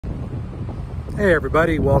Hey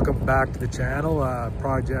everybody, welcome back to the channel,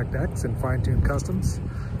 Project X and Fine Tune Customs.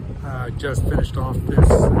 Just finished off this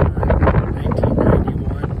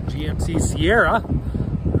 1991 GMC Sierra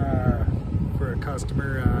for a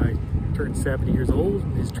customer. Turned 70 years old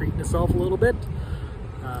and he's treating himself a little bit.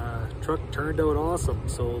 Truck turned out awesome,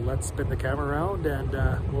 so let's spin the camera around and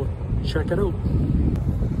we'll check it out.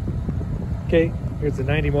 Okay, here's the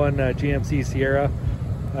 91 GMC Sierra.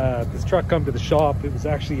 This truck come to the shop. It was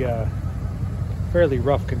actually fairly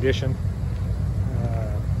rough condition,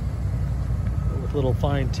 with little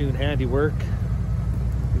fine-tuned handiwork.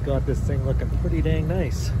 We got this thing looking pretty dang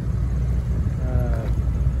nice.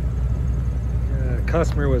 The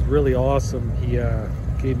customer was really awesome. He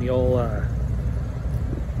gave me all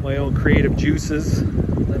my own creative juices,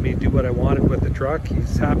 let me do what I wanted with the truck.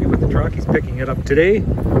 He's happy with the truck. He's picking it up today.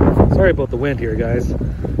 Sorry about the wind here, guys.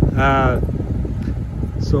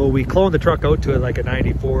 So we cloned the truck out to like a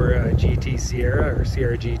 94 GT Sierra or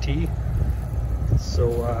Sierra GT.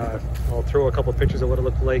 So I'll throw a couple pictures of what it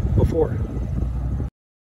looked like before.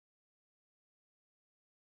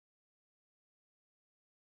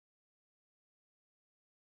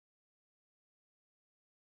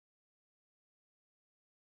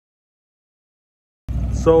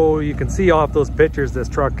 So you can see off those pictures, this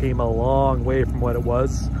truck came a long way from what it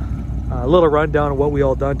was. A little rundown of what we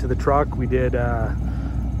all done to the truck. We did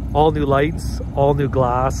all new lights, all new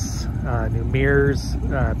glass, new mirrors,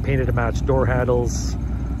 painted to match door handles,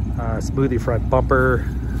 smoothie front bumper.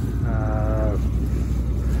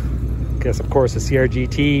 Guess of course the Sierra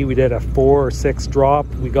GT, we did a 4 or 6 drop.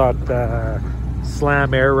 We got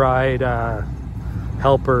slam air ride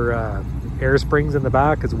helper air springs in the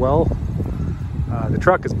back as well. The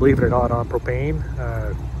truck is, believe it or not, on propane.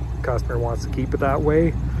 Customer wants to keep it that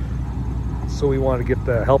way. So we want to get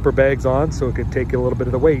the helper bags on so it could take a little bit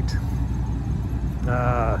of the weight.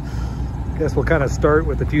 Guess we'll kind of start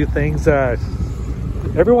with a few things.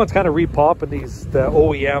 Everyone's kind of repopping the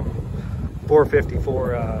OEM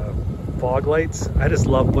 454 fog lights. I just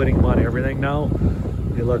love putting them on everything now.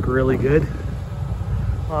 They look really good.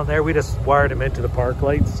 On there, we just wired them into the park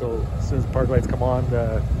lights, so as soon as the park lights come on,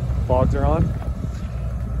 the fogs are on.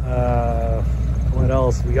 What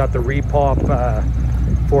else? We got the repop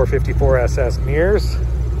 454 SS mirrors.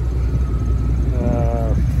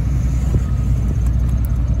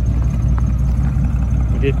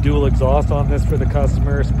 We did dual exhaust on this for the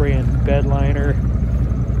customer, spraying bed liner.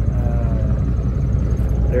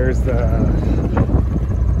 There's the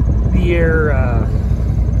air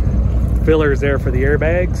fillers there for the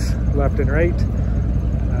airbags, left and right.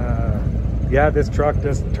 Yeah, this truck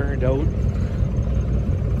just turned out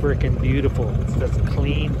freaking beautiful. It's just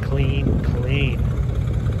clean.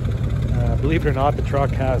 Believe it or not, the truck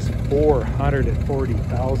has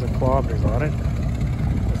 440,000 kilometers on it.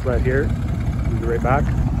 That's right here. We'll be right back.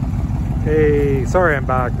 Hey, sorry I'm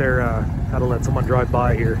back there. Had to let someone drive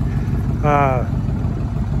by here.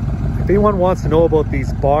 If anyone wants to know about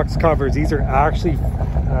these box covers, these are actually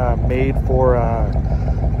made for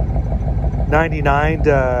 99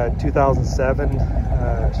 to 2007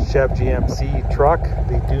 Chev GMC truck.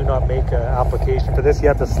 They do not make an application for this. You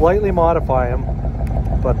have to slightly modify them,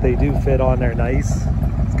 but they do fit on there nice.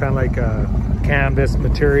 It's kind of like a canvas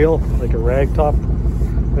material, like a ragtop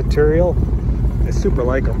material. I super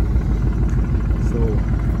like them. So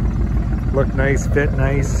look nice, fit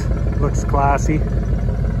nice, looks classy.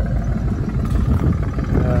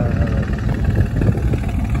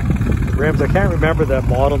 Rims, I can't remember the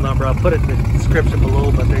model number. I'll put it in the description below,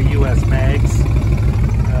 but they're US mags.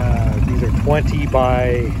 These are 20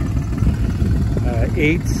 by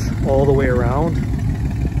 8s all the way around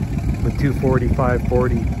with 240,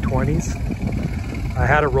 540, 20s. I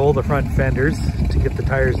had to roll the front fenders to get the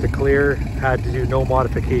tires to clear. Had to do no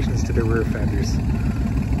modifications to the rear fenders.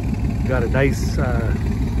 Got a nice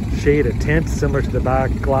shade of tint similar to the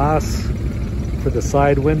back glass for the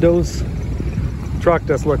side windows. Truck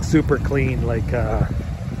just looks super clean. Like I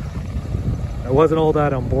wasn't all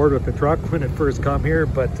that on board with the truck when it first come here,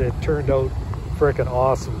 but it turned out freaking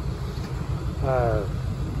awesome.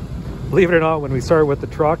 Believe it or not, when we started with the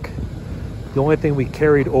truck, the only thing we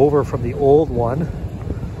carried over from the old one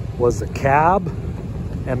was the cab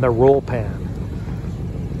and the roll pan.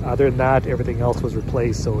 Other than that, everything else was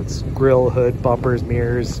replaced. So it's grill, hood, bumpers,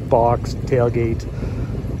 mirrors, box, tailgate,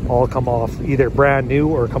 all come off either brand new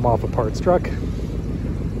or come off a parts truck.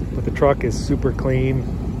 But the truck is super clean.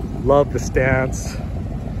 Love the stance.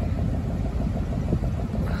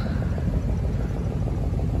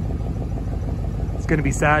 It's gonna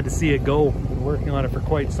be sad to see it go. Been working on it for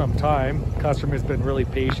quite some time. Customer's been really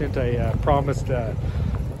patient. I promised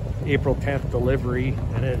April 10th delivery,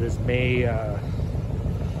 and it is May,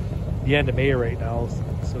 the end of May right now,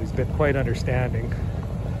 so he's been quite understanding.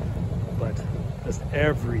 But just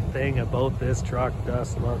everything about this truck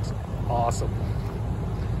just looks awesome.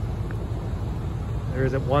 There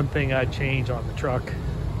isn't one thing I'd change on the truck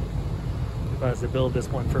if I was to build this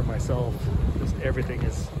one for myself. Just everything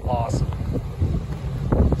is awesome.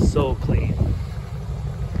 So clean.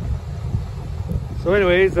 So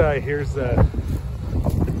anyways, here's the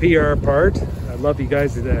PR part. I'd love you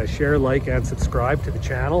guys to share, like, and subscribe to the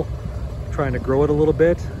channel. I'm trying to grow it a little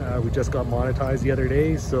bit. We just got monetized the other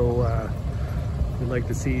day, so we'd like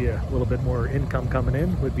to see a little bit more income coming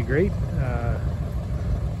in. Would be great.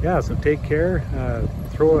 Yeah, so take care.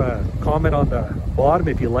 Throw a comment on the bottom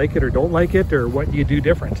if you like it or don't like it, or what you do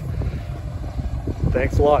different.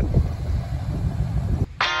 Thanks a lot.